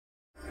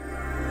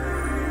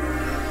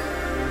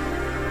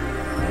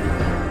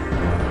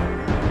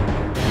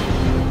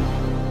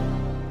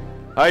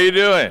How you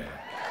doing?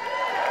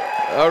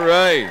 All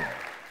right.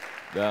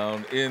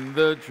 Down in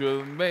the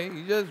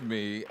Tremaine, just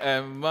me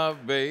and my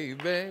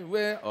baby,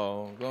 we're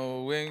all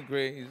going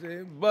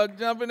crazy, buck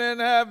jumping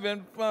and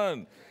having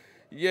fun.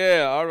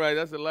 Yeah, all right,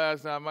 that's the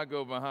last time I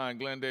go behind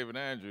Glenn David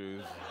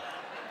Andrews.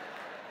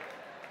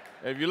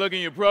 If you look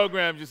in your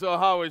programs, you saw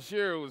Howard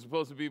Shearer was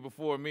supposed to be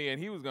before me,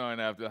 and he was going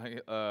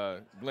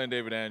after Glenn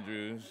David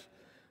Andrews.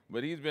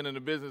 But he's been in the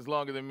business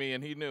longer than me,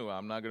 and he knew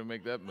I'm not going to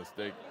make that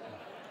mistake.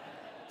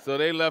 So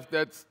they left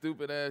that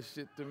stupid-ass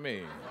shit to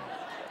me.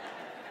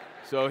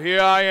 So here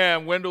I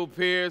am, Wendell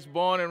Pierce,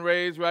 born and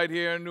raised right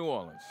here in New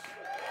Orleans.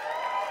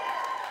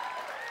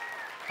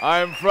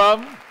 I'm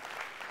from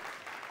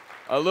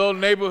a little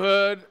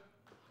neighborhood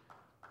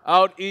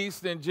out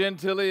east in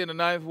Gentilly in the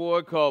 9th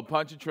Ward called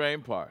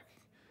Pontchartrain Park.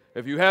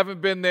 If you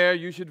haven't been there,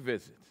 you should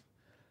visit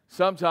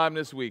sometime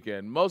this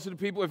weekend. Most of the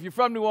people, if you're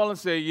from New Orleans,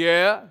 say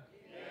yeah.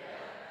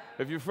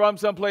 If you're from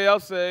someplace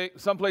else,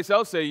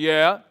 say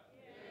yeah.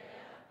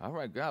 All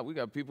right, God, we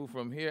got people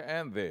from here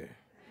and there.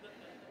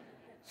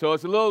 So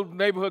it's a little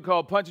neighborhood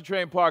called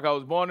Pontchartrain Park. I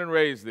was born and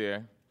raised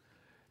there.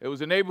 It was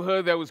a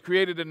neighborhood that was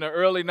created in the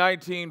early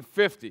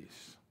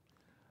 1950s.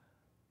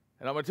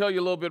 And I'm going to tell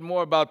you a little bit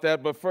more about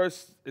that, but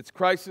first, it's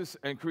crisis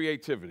and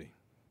creativity.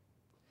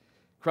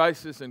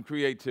 Crisis and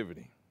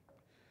creativity,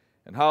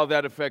 and how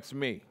that affects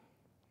me.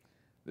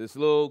 This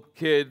little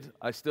kid,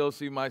 I still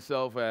see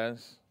myself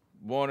as,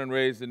 born and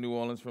raised in New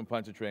Orleans from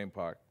Pontchartrain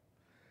Park.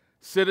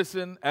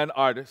 Citizen and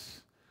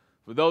artist.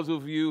 For those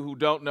of you who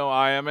don't know,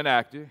 I am an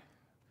actor.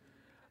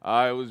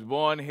 I was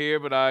born here,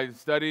 but I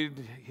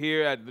studied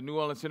here at the New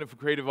Orleans Center for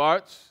Creative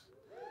Arts.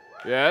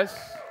 Yes.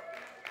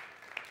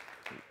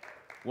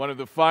 One of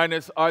the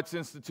finest arts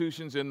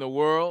institutions in the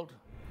world,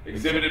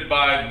 exhibited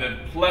by the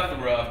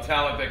plethora of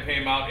talent that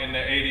came out in the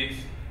 80s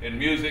in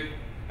music,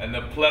 and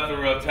the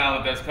plethora of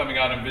talent that's coming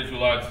out in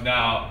visual arts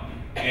now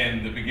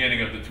in the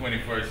beginning of the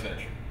 21st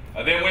century.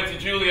 I then went to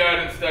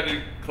Juilliard and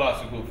studied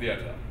classical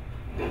theater.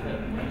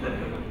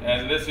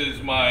 And this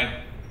is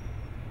my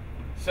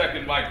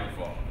second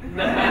microphone.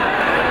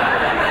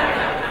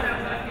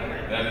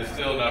 That is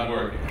still not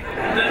working.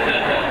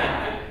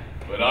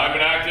 But I'm an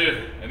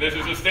actor, and this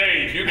is a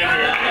stage. You can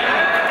hear me.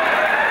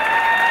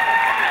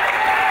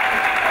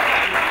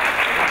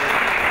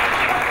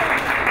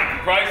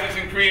 Crisis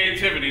and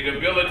creativity, the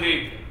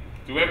ability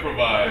to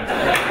improvise.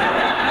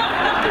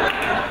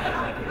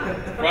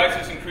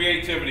 Crisis and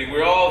creativity.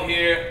 We're all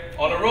here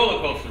on a roller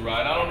coaster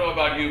ride. I don't know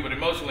about you, but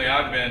emotionally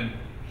I've been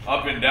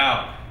up and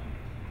down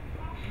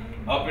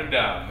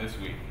this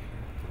week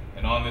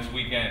and on this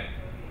weekend.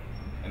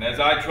 And as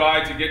I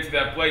try to get to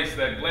that place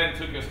that Glenn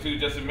took us to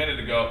just a minute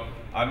ago,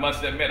 I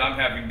must admit I'm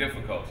having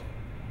difficulty,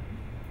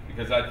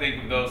 because I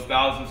think of those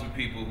thousands of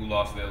people who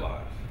lost their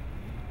lives.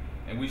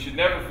 And we should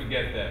never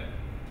forget them.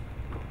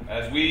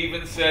 As we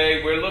even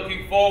say, we're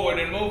looking forward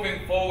and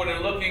moving forward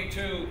and looking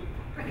forward to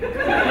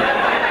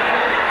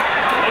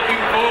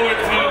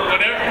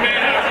whatever may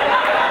happen.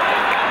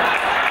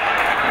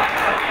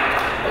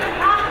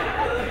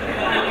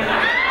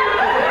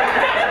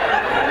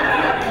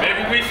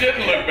 Maybe we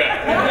shouldn't look back.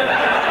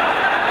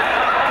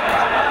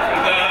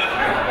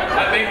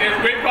 I think there's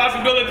great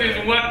possibilities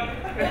in what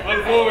to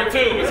look forward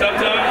to, but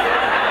sometimes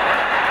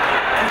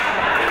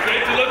it's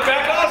great to look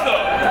back also.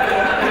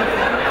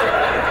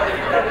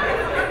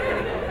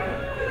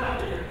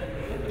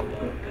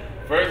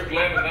 First,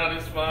 Glenn, and now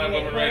this fine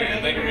woman right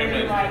here. Thank you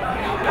very much.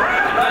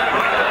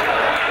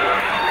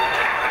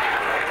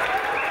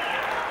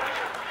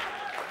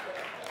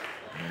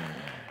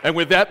 And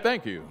with that,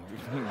 thank you.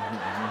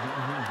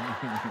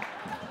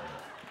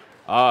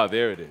 Ah,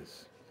 there it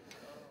is.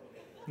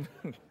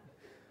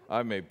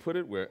 I may put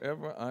it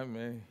wherever I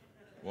may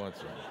want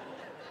to.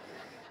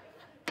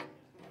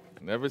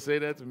 Never say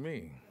that to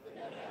me.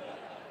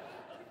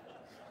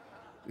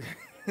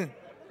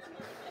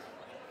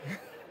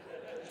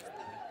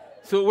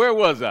 So where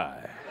was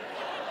I?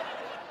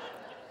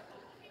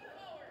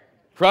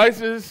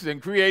 Crisis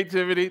and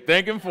creativity,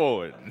 thinking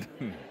forward.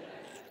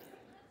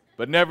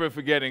 But never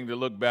forgetting to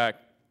look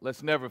back.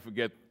 Let's never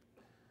forget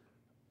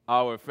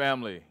our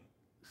family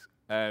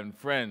and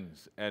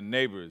friends and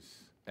neighbors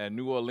and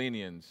New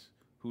Orleanians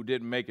who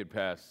didn't make it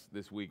past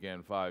this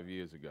weekend 5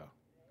 years ago.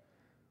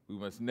 We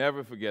must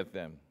never forget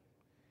them.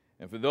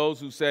 And for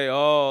those who say,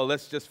 oh,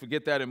 let's just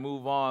forget that and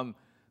move on,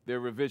 they're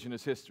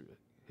revisionist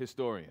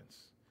historians.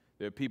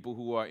 They're people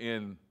who are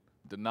in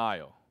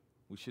denial.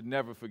 We should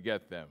never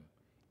forget them,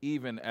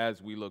 even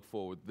as we look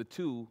forward. The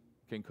two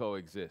can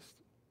coexist.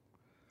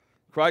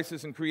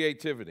 Crisis and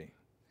creativity.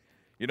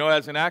 You know,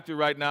 as an actor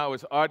right now,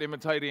 it's art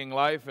imitating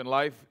life and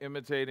life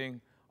imitating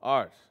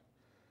art.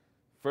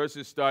 First,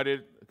 it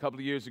started a couple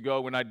of years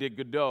ago when I did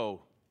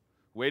Goodall,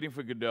 Waiting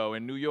for Goodall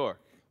in New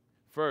York.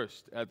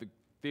 First, at the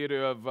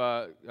theater of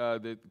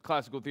the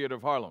Classical Theater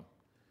of Harlem.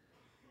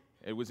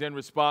 It was in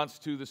response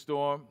to the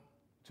storm,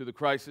 to the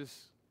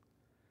crisis.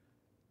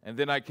 And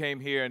then I came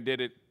here and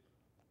did it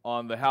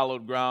on the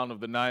hallowed ground of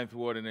the 9th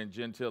Ward and in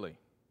Gentilly.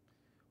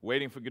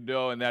 Waiting for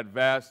Goodall in that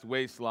vast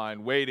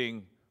wasteland,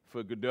 waiting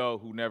for Goodall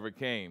who never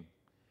came.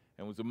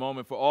 And it was a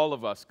moment for all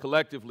of us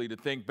collectively to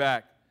think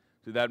back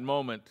to that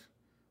moment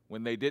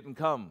when they didn't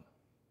come.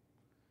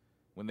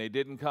 When they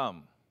didn't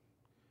come.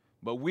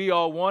 But we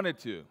all wanted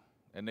to,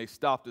 and they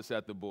stopped us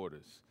at the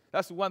borders.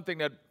 That's the one thing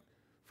that,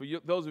 for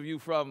you, those of you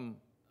from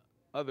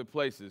other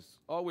places,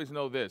 always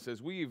know this.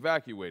 As we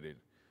evacuated,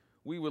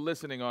 we were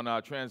listening on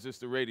our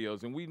transistor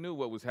radios, and we knew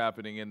what was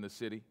happening in the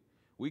city.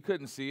 We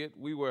couldn't see it.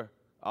 We were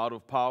out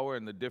of power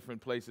in the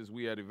different places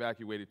we had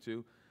evacuated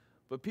to.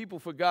 But people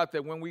forgot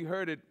that when we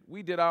heard it,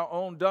 we did our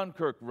own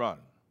Dunkirk run.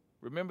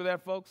 Remember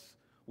that, folks?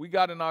 We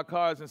got in our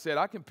cars and said,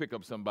 I can pick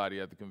up somebody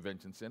at the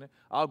convention center.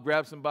 I'll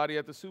grab somebody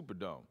at the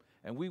Superdome.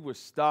 And we were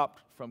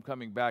stopped from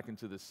coming back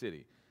into the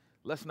city.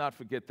 Let's not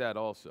forget that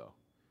also.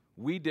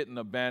 We didn't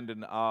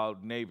abandon our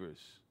neighbors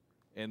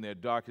in their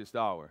darkest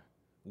hour.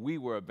 We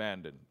were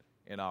abandoned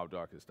in our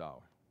darkest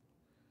hour.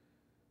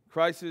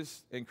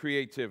 Crisis and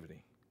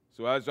creativity.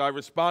 So as I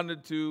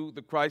responded to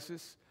the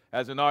crisis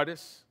as an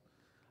artist,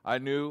 I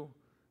knew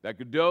that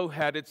Goodall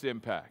had its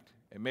impact.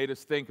 It made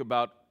us think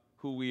about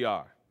who we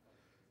are.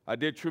 I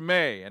did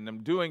Treme, and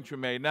I'm doing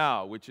Treme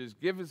now, which is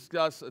gives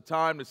us a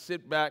time to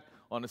sit back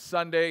on a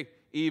Sunday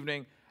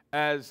evening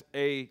as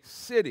a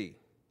city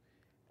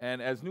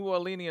and as New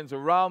Orleanians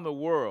around the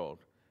world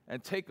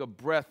and take a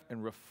breath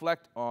and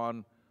reflect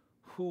on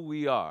who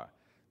we are.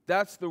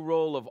 That's the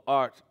role of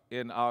art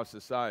in our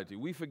society.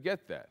 We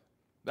forget that.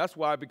 That's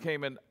why I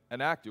became an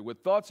actor.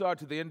 What thoughts are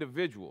to the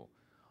individual,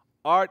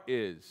 art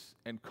is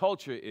and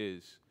culture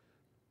is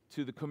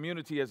to the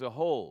community as a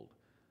whole.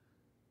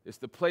 It's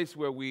the place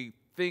where we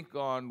think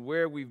on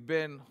where we've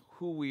been,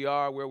 who we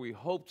are, where we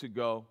hope to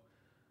go,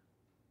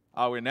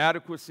 our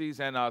inadequacies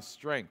and our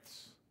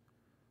strengths.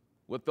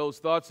 What those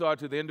thoughts are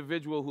to the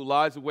individual who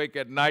lies awake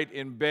at night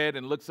in bed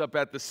and looks up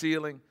at the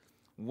ceiling,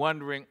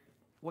 wondering,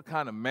 what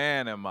kind of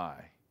man am I?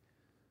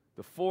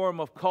 The forum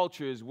of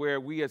culture is where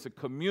we as a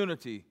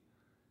community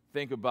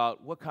think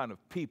about what kind of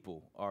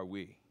people are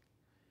we.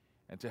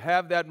 And to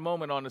have that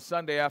moment on a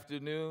Sunday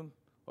afternoon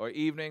or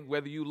evening,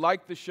 whether you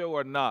like the show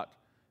or not,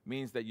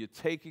 means that you're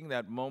taking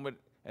that moment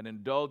and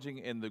indulging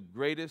in the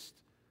greatest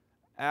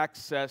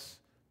access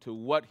to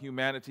what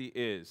humanity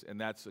is, and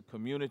that's a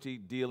community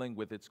dealing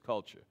with its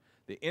culture.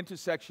 The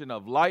intersection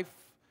of life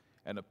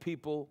and a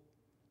people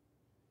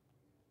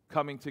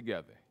coming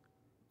together.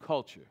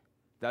 Culture,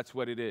 that's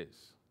what it is.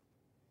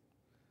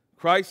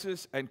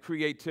 Crisis and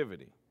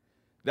creativity.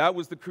 That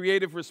was the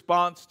creative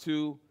response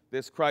to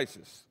this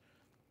crisis.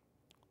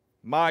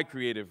 My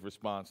creative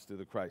response to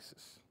the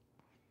crisis.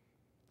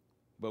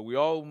 But we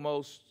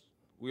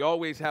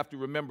always have to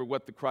remember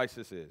what the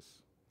crisis is.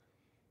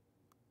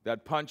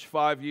 That punch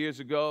 5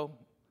 years ago,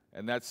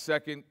 and that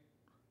second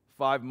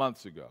 5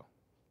 months ago.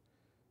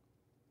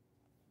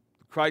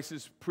 The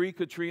crisis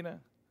pre-Katrina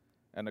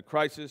and the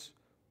crisis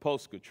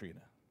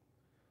post-Katrina.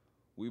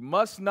 We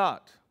must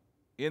not,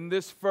 in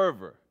this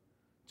fervor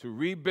to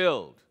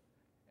rebuild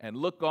and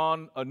look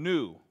on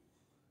anew,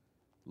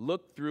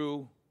 look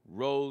through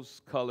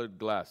rose-colored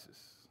glasses.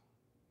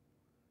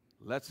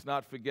 Let's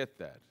not forget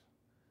that.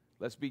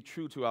 Let's be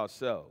true to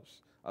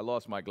ourselves. I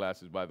lost my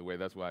glasses, by the way.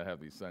 That's why I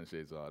have these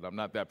sunshades on. I'm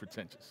not that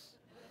pretentious.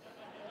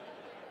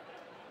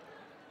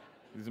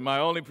 These are my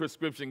only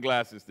prescription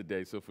glasses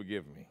today, so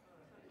forgive me.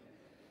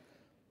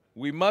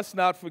 We must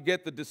not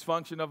forget the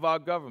dysfunction of our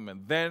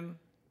government, then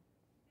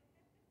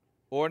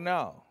or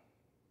now.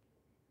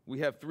 We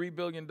have $3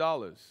 billion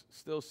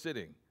still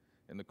sitting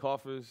in the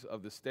coffers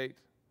of the state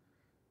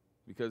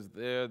because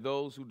there are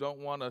those who don't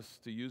want us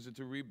to use it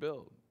to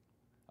rebuild.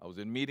 I was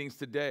in meetings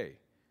today,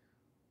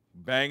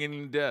 banging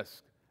the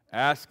desk,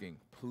 asking,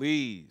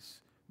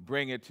 please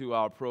bring it to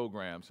our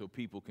program so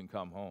people can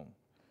come home.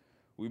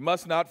 We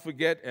must not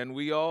forget, and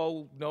we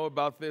all know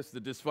about this,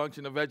 the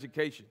dysfunction of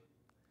education.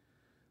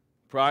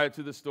 Prior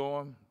to the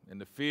storm and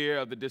the fear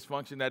of the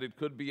dysfunction that it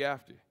could be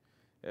after.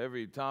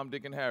 Every Tom,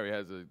 Dick, and Harry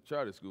has a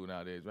charter school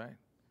nowadays, right?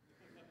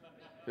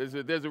 There's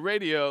a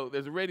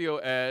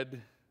radio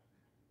ad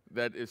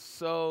that is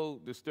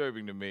so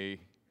disturbing to me.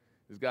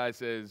 This guy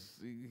says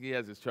he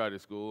has his charter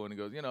school, and he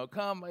goes,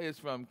 it's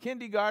from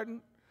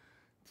kindergarten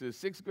to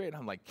 6th grade.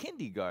 I'm like,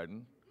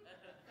 kindergarten?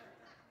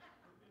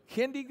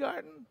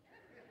 Kindergarten?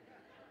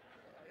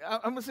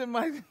 I'm going to send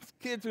my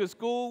kid to a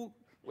school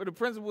where the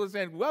principal is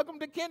saying, welcome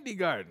to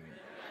kindergarten.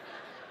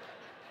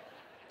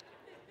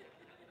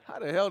 How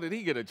the hell did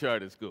he get a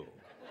charter school?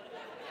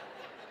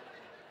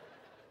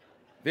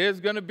 There's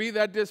going to be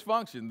that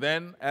dysfunction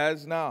then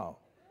as now.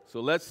 So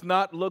let's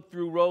not look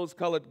through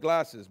rose-colored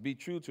glasses. Be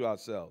true to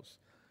ourselves.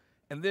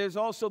 And there's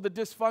also the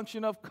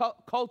dysfunction of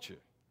culture.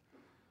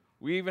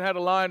 We even had a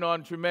line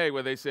on Treme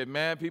where they said,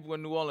 man, people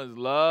in New Orleans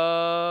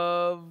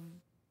love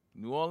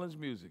New Orleans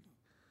music,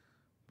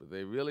 but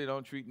they really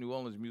don't treat New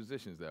Orleans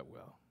musicians that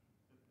well.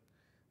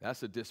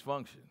 That's a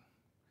dysfunction.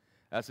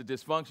 That's a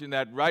dysfunction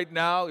that right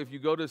now, if you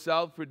go to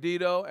South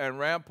Perdido and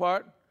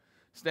Rampart,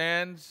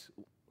 stands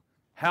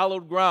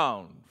hallowed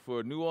ground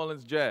for New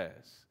Orleans jazz.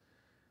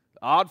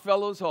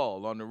 Oddfellows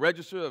Hall on the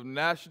Register of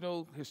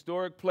National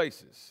Historic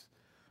Places,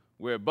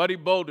 where Buddy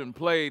Bolden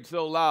played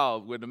so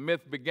loud where the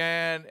myth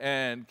began,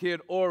 and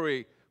Kid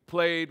Ory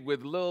played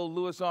with Lil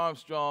Louis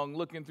Armstrong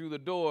looking through the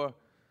door,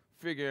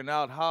 figuring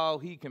out how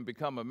he can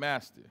become a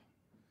master.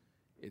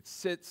 It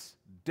sits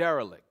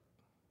derelict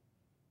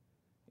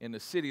in a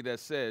city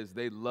that says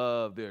they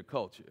love their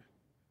culture.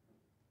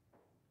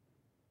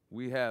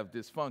 We have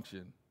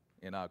dysfunction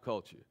in our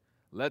culture.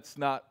 Let's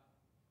not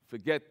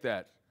forget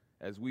that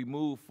as we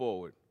move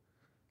forward.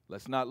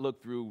 Let's not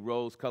look through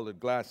rose-colored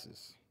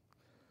glasses.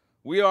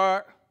 We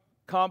are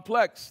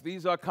complex.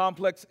 These are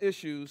complex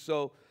issues,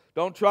 so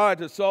don't try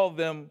to solve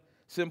them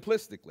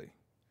simplistically.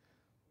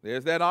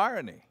 There's that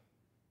irony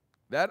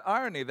that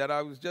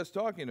I was just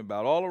talking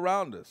about all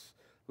around us,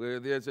 where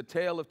there's a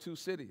tale of two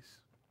cities.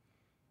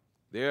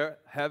 There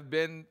has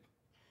been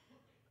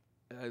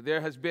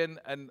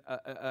an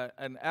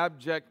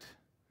abject,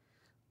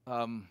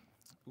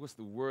 what's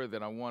the word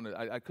that I wanted?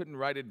 I couldn't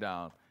write it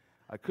down.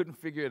 I couldn't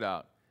figure it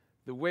out.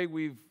 The way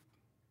we've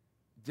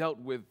dealt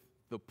with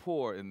the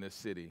poor in this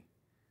city,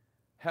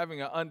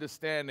 having an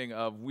understanding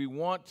of we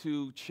want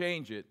to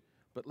change it,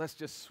 but let's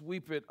just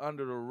sweep it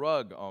under the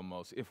rug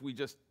almost. If we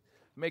just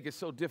make it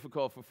so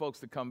difficult for folks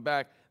to come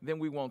back, then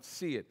we won't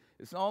see it.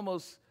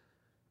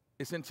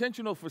 It's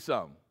intentional for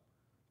some,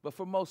 but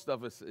for most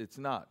of us, it's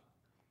not.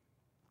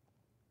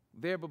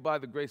 There, but by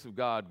the grace of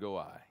God, go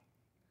I.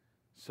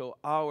 So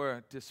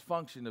our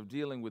dysfunction of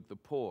dealing with the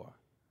poor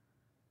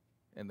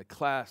and the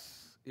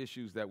class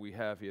issues that we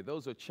have here,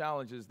 those are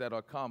challenges that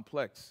are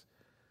complex.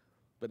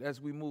 But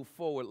as we move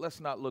forward, let's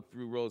not look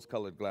through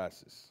rose-colored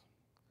glasses.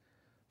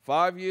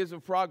 5 years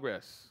of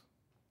progress,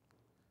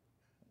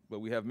 but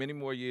we have many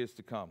more years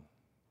to come.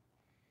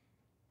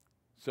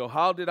 So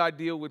how did I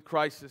deal with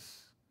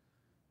crisis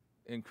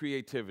and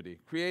creativity?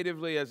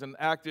 Creatively, as an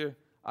actor,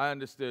 I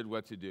understood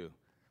what to do.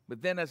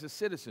 But then as a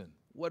citizen,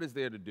 what is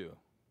there to do?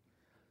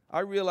 I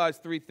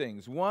realized three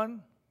things.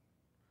 One,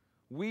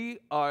 we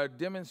are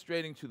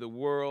demonstrating to the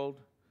world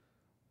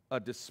a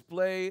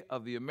display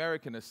of the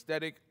American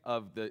aesthetic,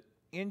 of the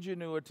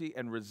ingenuity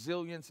and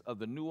resilience of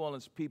the New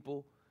Orleans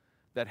people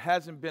that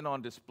hasn't been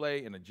on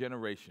display in a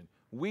generation.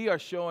 We are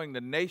showing the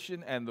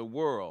nation and the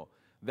world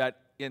that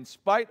in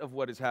spite of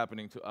what is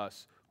happening to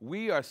us,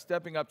 we are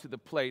stepping up to the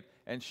plate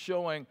and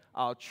showing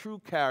our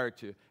true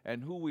character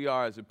and who we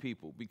are as a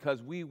people,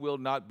 because we will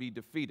not be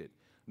defeated.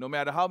 No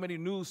matter how many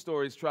news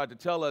stories try to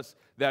tell us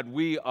that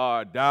we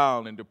are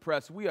down and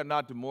depressed, we are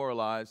not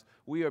demoralized.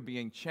 We are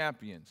being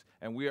champions,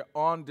 and we are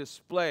on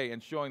display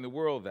and showing the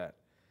world that.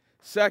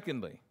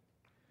 Secondly,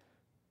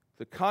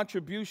 the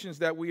contributions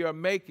that we are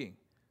making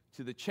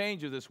to the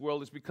change of this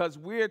world is because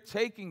we're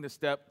taking the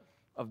step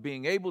of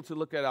being able to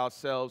look at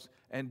ourselves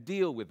and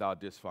deal with our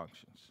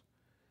dysfunctions.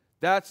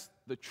 That's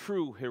the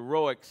true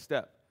heroic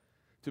step,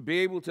 to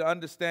be able to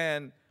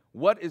understand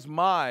what is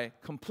my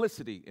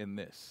complicity in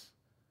this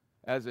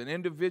as an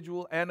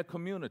individual and a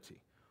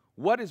community.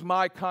 What is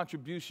my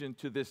contribution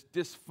to this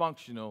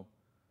dysfunctional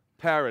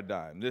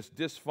paradigm, this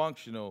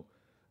dysfunctional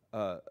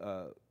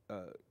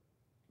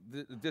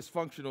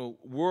dysfunctional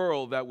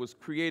world that was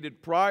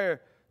created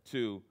prior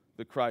to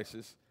the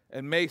crisis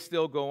and may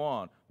still go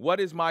on?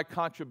 What is my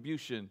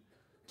contribution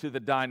to the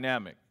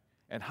dynamic,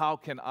 and how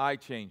can I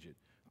change it?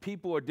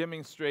 People are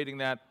demonstrating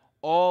that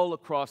all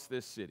across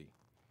this city.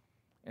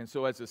 And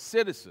so as a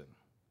citizen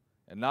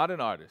and not an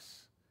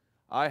artist,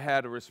 I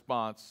had a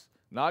response,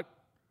 not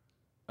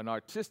an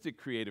artistic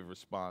creative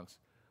response,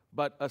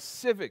 but a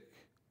civic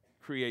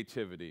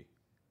creativity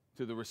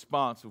to the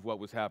response of what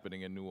was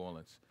happening in New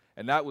Orleans.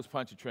 And that was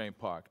Pontchartrain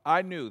Park.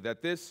 I knew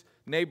that this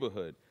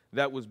neighborhood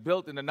that was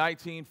built in the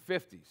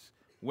 1950s,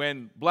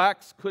 when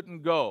blacks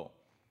couldn't go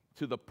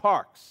to the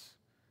parks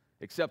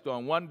except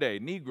on one day,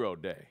 Negro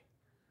Day.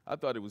 I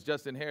thought it was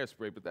just in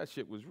Hairspray, but that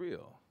shit was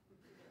real.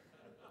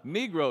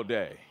 Negro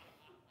Day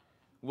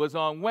was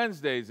on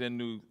Wednesdays in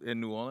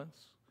New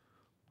Orleans.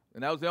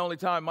 And that was the only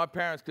time my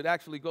parents could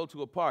actually go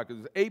to a park. It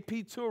was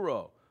A.P.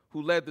 Turo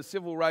who led the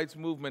civil rights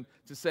movement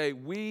to say,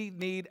 we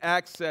need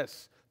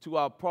access to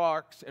our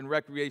parks and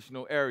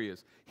recreational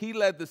areas. He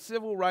led the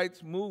civil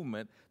rights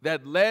movement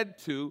that led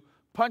to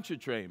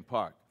Pontchartrain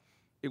Park.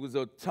 It was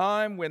a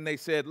time when they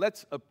said,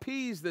 let's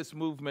appease this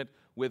movement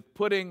with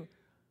putting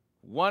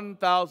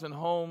 1,000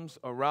 homes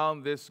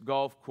around this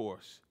golf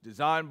course,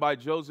 designed by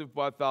Joseph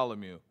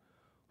Bartholomew,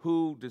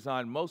 who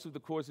designed most of the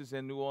courses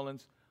in New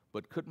Orleans,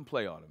 but couldn't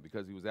play on them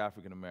because he was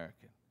African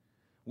American.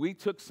 We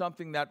took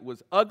something that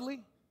was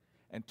ugly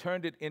and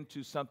turned it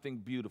into something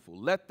beautiful.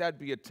 Let that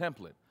be a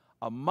template,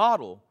 a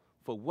model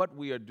for what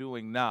we are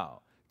doing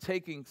now,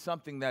 taking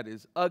something that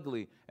is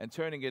ugly and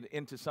turning it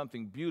into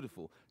something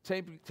beautiful,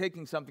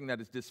 taking something that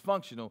is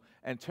dysfunctional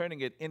and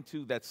turning it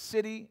into that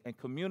city and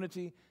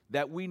community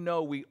that we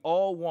know we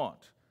all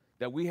want,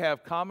 that we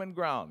have common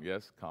ground.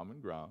 Yes, common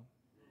ground,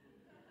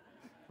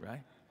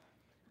 right?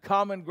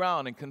 Common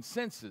ground and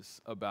consensus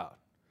about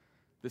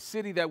the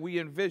city that we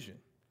envision.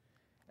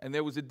 And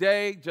there was a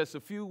day just a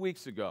few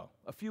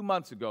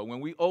months ago,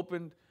 when we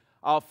opened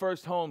our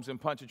first homes in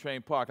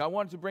Pontchartrain Park. I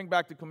wanted to bring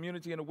back the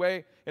community in a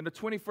way in the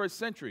 21st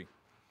century,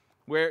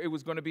 where it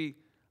was going to be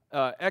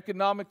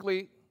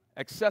economically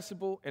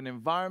accessible and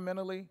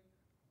environmentally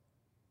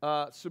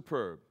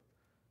superb.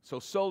 So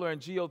solar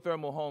and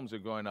geothermal homes are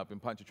going up in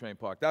Pontchartrain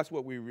Park. That's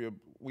what we're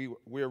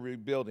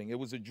rebuilding. It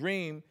was a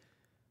dream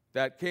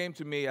that came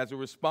to me as a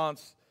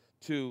response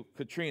to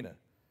Katrina.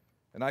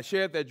 And I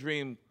shared that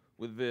dream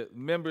with the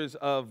members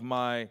of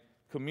my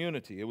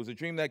community. It was a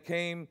dream that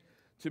came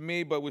to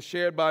me but was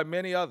shared by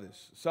many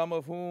others, some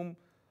of whom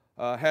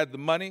had the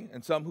money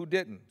and some who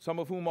didn't, some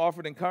of whom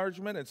offered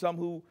encouragement and some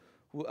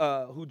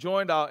who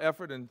joined our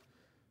effort. And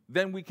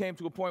then we came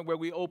to a point where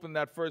we opened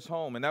that first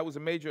home, and that was a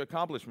major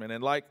accomplishment.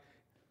 And like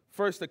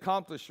first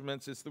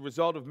accomplishments, it's the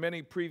result of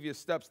many previous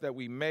steps that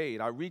we made.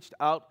 I reached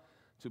out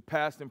to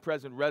past and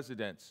present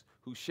residents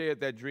who shared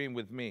that dream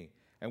with me,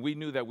 and we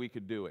knew that we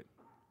could do it,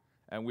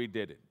 and we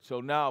did it.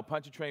 So now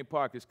Pontchartrain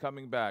Park is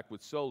coming back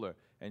with solar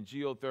and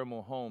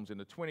geothermal homes in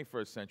the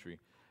 21st century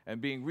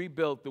and being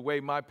rebuilt the way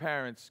my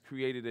parents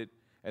created it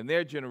and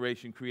their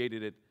generation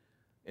created it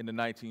in the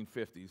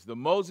 1950s. The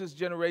Moses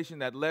generation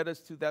that led us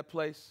to that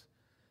place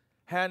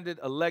handed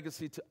a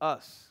legacy to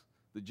us,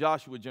 the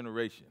Joshua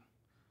generation,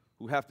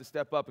 who have to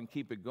step up and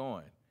keep it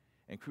going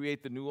and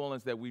create the New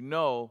Orleans that we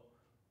know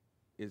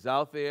is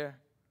out there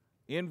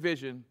in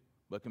vision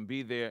but can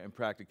be there in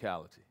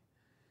practicality.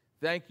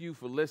 Thank you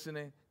for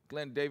listening.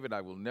 Glenn David,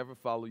 I will never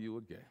follow you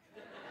again.